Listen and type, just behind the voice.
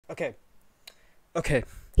Okay. Okay.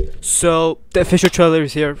 So the official trailer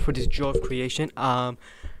is here for this Joy of Creation.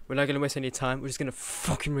 We're not gonna waste any time. We're just gonna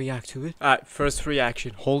fucking react to it. Alright, first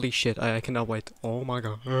reaction. Holy shit, I cannot wait. Oh my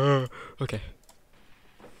god. Okay.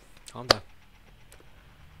 Calm down.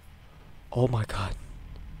 Oh my god.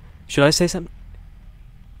 Should I say something?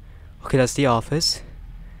 Okay, that's The Office.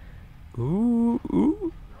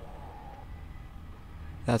 Ooh.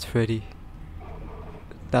 That's Freddy.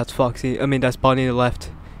 That's Foxy. I mean, that's Bonnie on the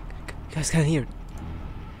left. You guys can't hear it.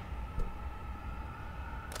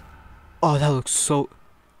 Oh, that looks so...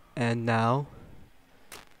 And now...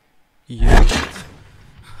 Yeah.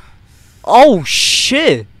 Oh,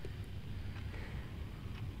 shit!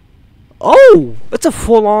 Oh! That's a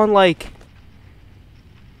full-on, like...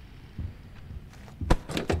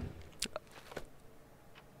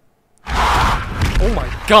 Oh my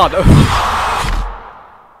god!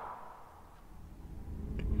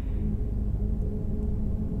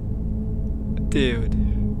 Dude.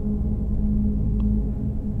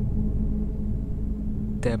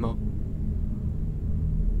 Demo.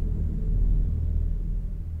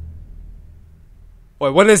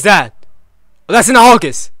 Wait, when is that? Oh, that's in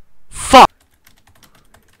August. Fuck.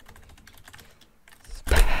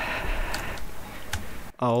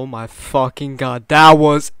 Oh my fucking god, that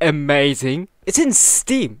was amazing. It's in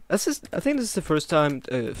Steam. I think this is the first time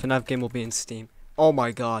a FNAF game will be in Steam. Oh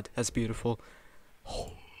my god, that's beautiful.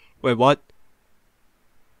 Wait, what?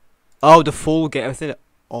 Oh, the full game. I think.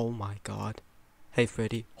 Oh my god. Hey,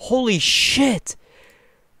 Freddy. Holy shit!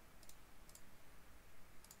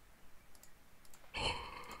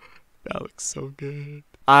 That looks so good.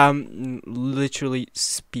 I'm literally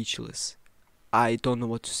speechless. I don't know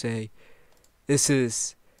what to say.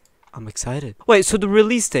 I'm excited. Wait, so the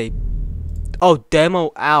release date? Oh,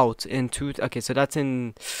 demo out in okay, so that's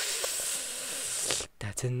in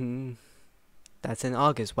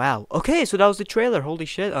August. Wow. Okay, so that was the trailer. Holy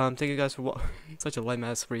shit. Thank you guys for such a lame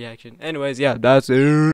ass reaction. Anyways, yeah, that's it.